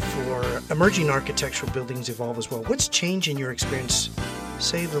for emerging architectural buildings evolve as well. What's changed in your experience,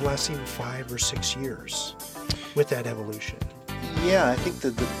 say, the last even 5 or 6 years with that evolution? Yeah, I think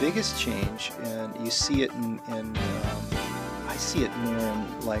that the biggest change, and you see it I see it more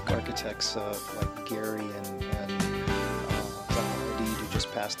in like architects like Gary and Zahara, who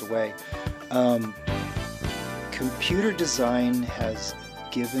just passed away. Computer design has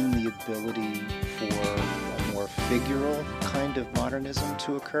given the ability for a more figural kind of modernism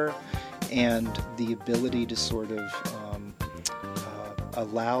to occur, and the ability to sort of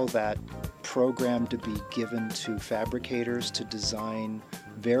allow that program to be given to fabricators to design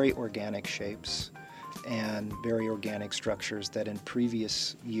very organic shapes and very organic structures that in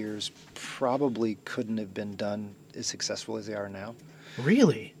previous years probably couldn't have been done as successful as they are now.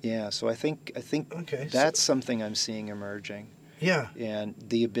 Really? Yeah, so I think Okay, that's something I'm seeing emerging. Yeah. And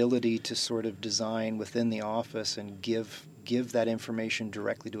the ability to sort of design within the office and give that information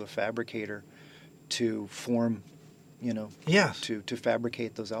directly to a fabricator to form, Yeah. to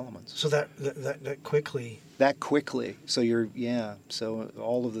fabricate those elements. So that quickly. That quickly. So so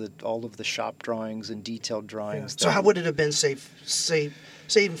all of the shop drawings and detailed drawings. So how would it have been, say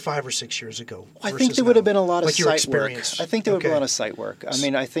even 5 or 6 years ago? I think there would have been a lot of like your site work. experience. I think there would be a lot of site work. I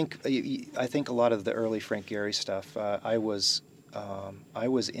mean, I think a lot of the early Frank Gehry stuff. I was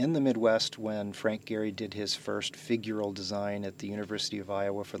in the Midwest when Frank Gehry did his first figural design at the University of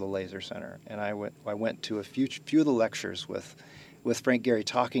Iowa for the Laser Center, and I went to a few of the lectures with Frank Gehry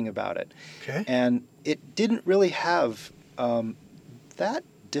talking about it. Okay. And it didn't really have that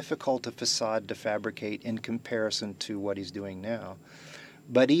difficult a facade to fabricate in comparison to what he's doing now.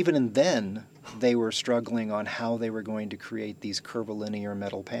 But even then, they were struggling on how they were going to create these curvilinear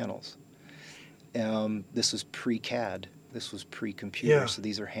metal panels. This was pre-CAD. This was pre-computer, so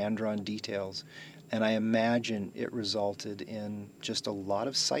these are hand-drawn details. And I imagine it resulted in just a lot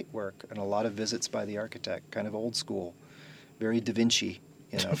of site work and a lot of visits by the architect, kind of old school, very Da Vinci.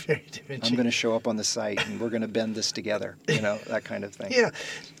 Very Da Vinci. I'm going to show up on the site and we're going to bend this together, that kind of thing. Yeah.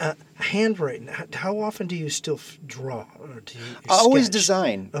 Handwriting, how often do you still draw? Or do you I always sketch?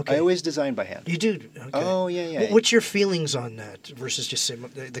 design. Okay. I always design by hand. You do? Okay. Oh, yeah. What's your feelings on that versus just say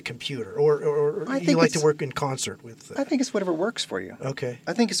the computer? Or I you think like to work in concert with? I think it's whatever works for you. Okay.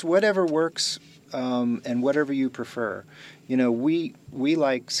 I think it's whatever works and whatever you prefer. We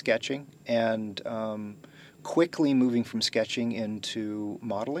like sketching and quickly moving from sketching into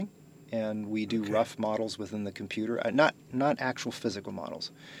modeling. And we do rough models within the computer, not actual physical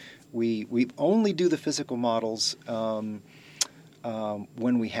models. We only do the physical models when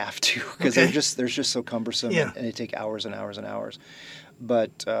we have to, because they're just so cumbersome and they take hours and hours and hours.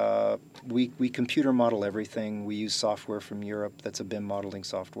 But we computer model everything. We use software from Europe that's a BIM modeling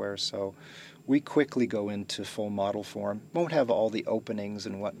software, so we quickly go into full model form. Won't have all the openings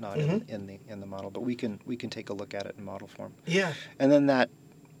and whatnot in the model, but we can take a look at it in model form. Yeah. And then that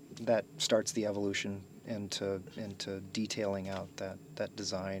starts the evolution into detailing out that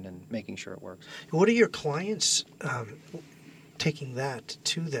design and making sure it works. What are your clients taking that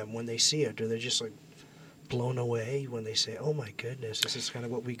to them when they see it? Are they just like blown away when they say, "Oh my goodness, this is kind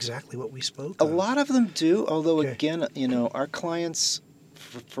of exactly what we spoke A of"? lot of them do, although again, our clients,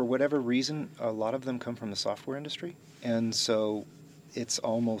 for whatever reason, a lot of them come from the software industry, and so it's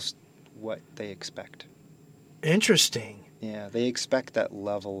almost what they expect. Interesting. Yeah, they expect that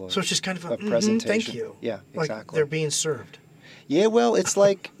level of So it's just kind of a presentation. thank you. Yeah, Like exactly. they're being served. Yeah, well, it's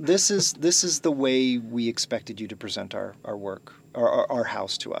like this is the way we expected you to present our work, our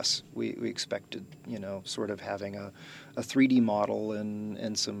house to us. We expected, sort of having a 3D model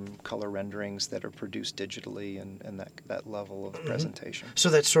and some color renderings that are produced digitally and that level of presentation. So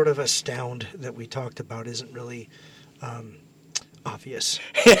that sort of astound that we talked about isn't really obvious.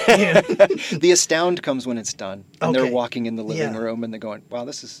 Yeah. The astound comes when it's done, and Okay. they're walking in the living Yeah. room and they're going, "Wow,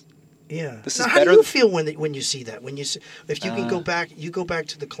 this is Yeah. This Now, is how better do you th- feel when you see that? If you can go back, you go back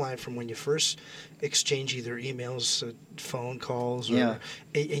to the client from when you first exchange either emails, phone calls, or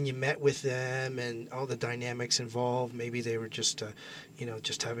and you met with them and all the dynamics involved. Maybe they were just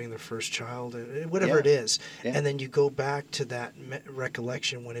just having their first child, whatever it is, and then you go back to that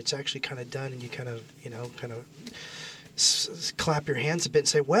recollection when it's actually kind of done, and you kind of clap your hands a bit and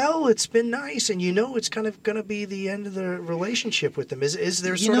say, "Well, it's been nice," and it's kind of going to be the end of the relationship with them. Is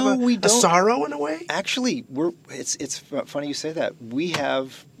there sort of a sorrow in a way? Actually, it's funny you say that. We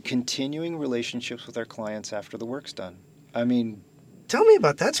have continuing relationships with our clients after the work's done. I mean, tell me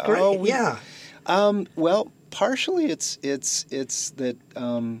about that. That's great. Well, partially it's that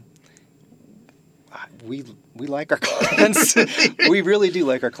we like our clients. We really do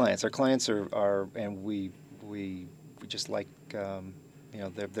like our clients. Our clients are and we just like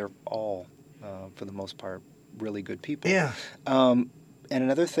they're all for the most part really good people. Yeah. And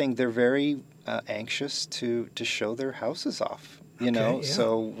another thing, they're very anxious to show their houses off.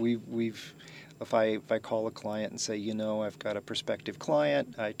 So if I call a client and say, I've got a prospective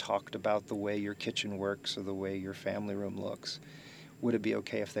client, I talked about the way your kitchen works or the way your family room looks. Would it be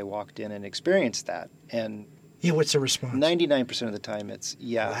okay if they walked in and experienced that? And what's the response? 99% of the time, it's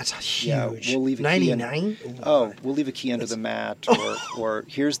That's huge. Yeah, we'll leave a 99. we'll leave a key under the mat, or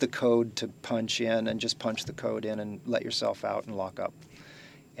here's the code to punch in, and just punch the code in and let yourself out and lock up.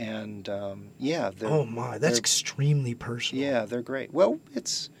 And that's extremely personal. Yeah, they're great. Well,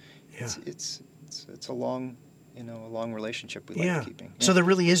 it's a long relationship we like keeping. Yeah. So there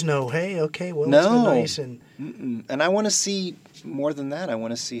really is no, hey, okay, well, no. it's been nice. And I want to see more than that. I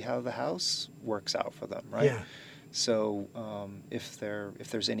want to see how the house works out for them, right? Yeah. So if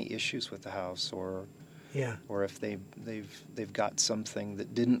there's any issues with the house, or if they've got something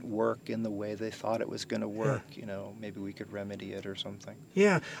that didn't work in the way they thought it was going to work, maybe we could remedy it or something.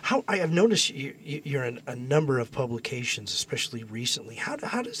 Yeah. How I have noticed you're in a number of publications, especially recently. How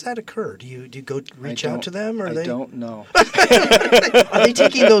does that occur? Do you go reach out to them, or I don't know. Are they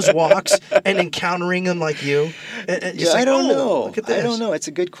taking those walks and encountering them like you? I don't know. Look at this. I don't know. It's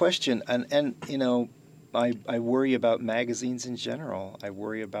a good question, and I worry about magazines in general. I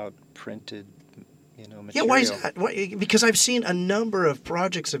worry about printed material. Yeah, why is that? Because I've seen a number of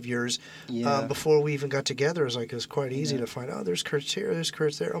projects of yours before we even got together. It was quite easy to find, there's Curt's here, there's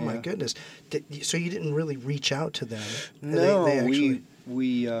Curt's there. Oh, my goodness. So you didn't really reach out to them? No,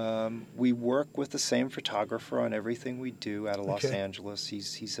 We work with the same photographer on everything we do out of Los Angeles.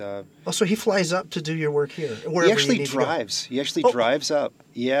 He's so he flies up to do your work here. He actually drives. He actually drives up.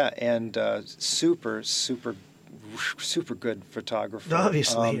 Yeah, and super good photographer.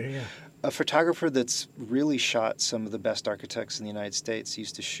 Obviously, yeah. A photographer that's really shot some of the best architects in the United States. He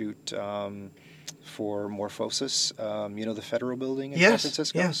used to shoot for Morphosis, the Federal Building in San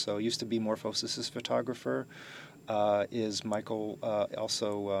Francisco. Yes. So he used to be Morphosis's photographer. Is Michael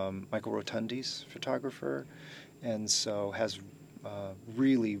Michael Rotundi's photographer, and so has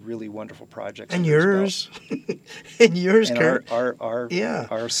really, really wonderful projects. And yours, and yours, and Curt.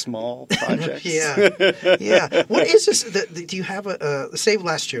 Our small projects. yeah. What is this? Do you have say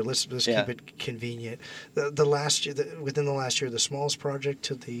last year? Let's keep it convenient. The last year, within the last year, the smallest project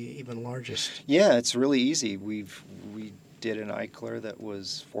to the even largest. Yeah, it's really easy. We did an Eichler that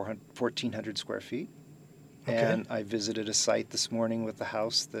was 1,400 square feet. Okay. And I visited a site this morning with a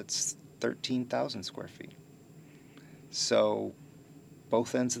house that's 13,000 square feet. So,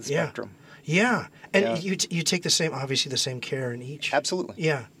 both ends of the spectrum. Yeah, and you take the same care in each. Absolutely.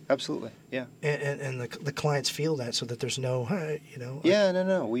 Yeah. Absolutely. Yeah. And the clients feel that, so that there's no, Yeah,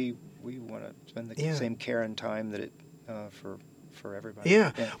 no. We want to spend the same care and time that it for everybody.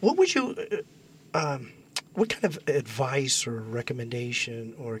 Yeah. What would you? What kind of advice or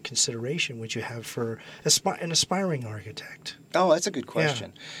recommendation or consideration would you have for an aspiring architect? Oh, that's a good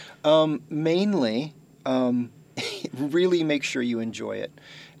question. Yeah. Mainly, really make sure you enjoy it.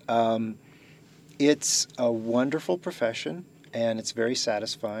 It's a wonderful profession, and it's very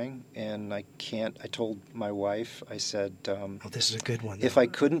satisfying. And I told my wife, I said, this is a good one. If I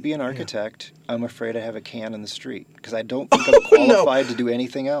couldn't be an architect, I'm afraid I'd have a can in the street, because I don't think I'm qualified to do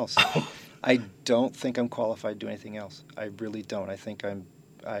anything else. I don't think I'm qualified to do anything else. I really don't. I think I'm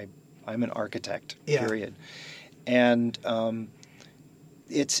an architect, period. And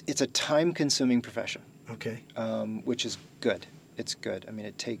it's a time-consuming profession. Okay. Which is good. It's good. I mean,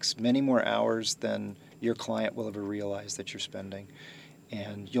 it takes many more hours than your client will ever realize that you're spending.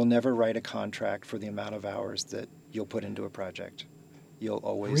 And you'll never write a contract for the amount of hours that you'll put into a project. You'll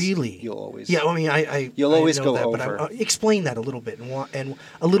always Yeah, I mean, you'll always know go that, over. But explain that a little bit and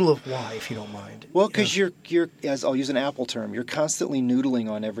a little of why, if you don't mind. Well, because you're as I'll use an Apple term, you're constantly noodling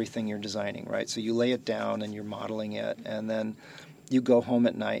on everything you're designing, right? So you lay it down and you're modeling it, and then you go home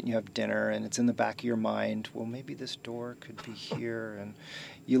at night and you have dinner, and it's in the back of your mind. Well, maybe this door could be here, and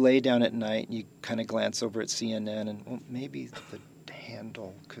you lay down at night and you kind of glance over at CNN, and well, maybe the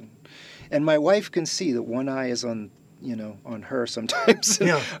handle can. And my wife can see that one eye is on her sometimes.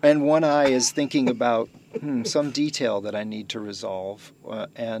 And one eye is thinking about some detail that I need to resolve.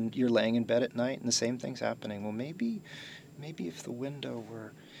 And you're laying in bed at night and the same thing's happening. Well, maybe if the window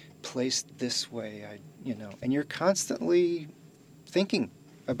were placed this way, and you're constantly thinking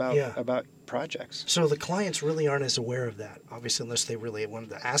about projects. So the clients really aren't as aware of that, obviously, unless they really wanted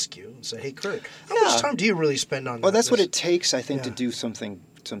to ask you and say, "Hey, Curt, how much time do you really spend on?" Well, that's what it takes, I think, to do something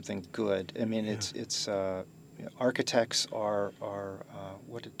good. I mean, it's architects are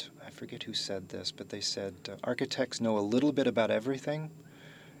I forget who said this, but they said architects know a little bit about everything,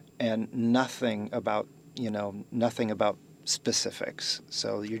 and nothing about specifics.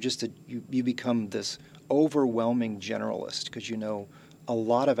 So you're just you become this overwhelming generalist because you know a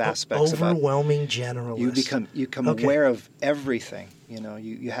lot of aspects. Overwhelming generalist. You become aware of everything.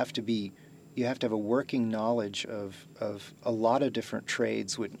 You have to have a working knowledge of a lot of different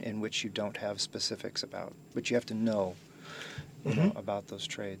trades in which you don't have specifics about, but you have to know, about those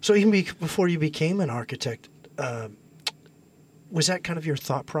trades. So even before you became an architect, was that kind of your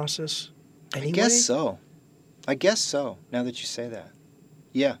thought process anyway? I guess so, now that you say that.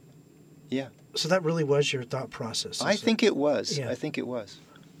 Yeah. So that really was your thought process? I think it was. Yeah. I think it was.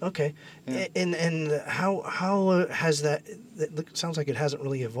 Okay. Yeah. And how has that? It sounds like it hasn't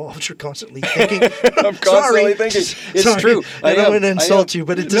really evolved. You're constantly thinking. I'm constantly thinking. It's true. I don't want to insult you,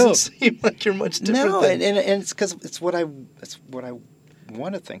 but it doesn't seem like you're much different. No, and it's because it's what I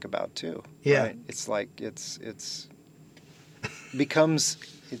want to think about too. Yeah. Right? It's like it's becomes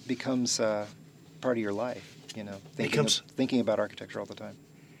part of your life. Thinking about architecture all the time.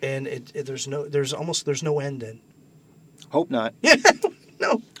 And there's almost no end in. Hope not. Yeah.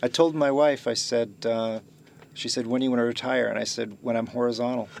 No. I told my wife, I said, she said, "When do you want to retire?" And I said, "When I'm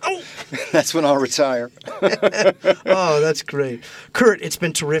horizontal." Oh! That's when I'll retire. Oh, that's great. Curt, it's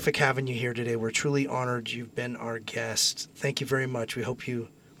been terrific having you here today. We're truly honored you've been our guest. Thank you very much. We hope you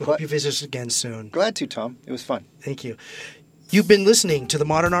visit us again soon. Glad to, Tom. It was fun. Thank you. You've been listening to The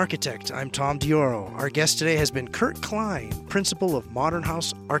Modern Architect. I'm Tom Dioro. Our guest today has been Curt Cline, Principal of Modern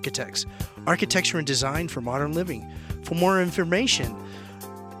House Architects, Architecture and Design for Modern Living. For more information,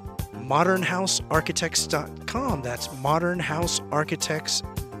 modernhousearchitects.com. That's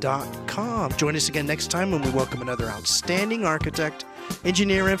modernhousearchitects.com. Join us again next time when we welcome another outstanding architect,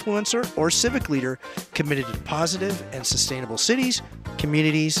 engineer, influencer, or civic leader committed to positive and sustainable cities,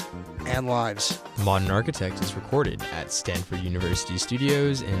 communities, and lives. The Modern Architect is recorded at Stanford University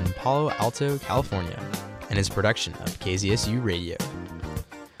Studios in Palo Alto, California, and is a production of KZSU Radio.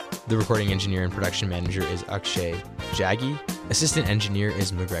 The recording engineer and production manager is Akshay Jaggi, assistant engineer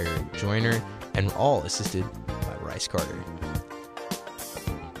is McGregor Joyner, and all assisted by Bryce Carter.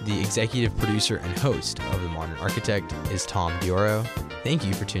 The executive producer and host of The Modern Architect is Tom Dioro. Thank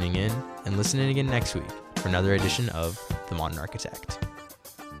you for tuning in, and listen in again next week for another edition of The Modern Architect.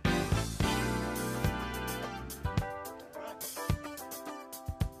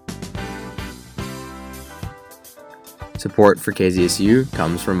 Support for KZSU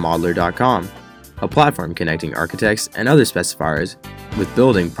comes from Modeler.com, a platform connecting architects and other specifiers with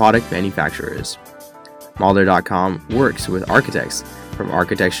building product manufacturers. Modeler.com works with architects from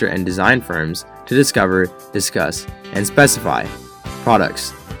architecture and design firms to discover, discuss, and specify products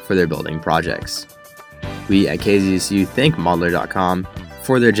for their building projects. We at KZSU thank Modeler.com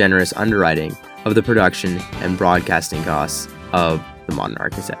for their generous underwriting of the production and broadcasting costs of The Modern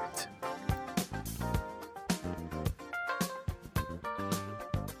Architect.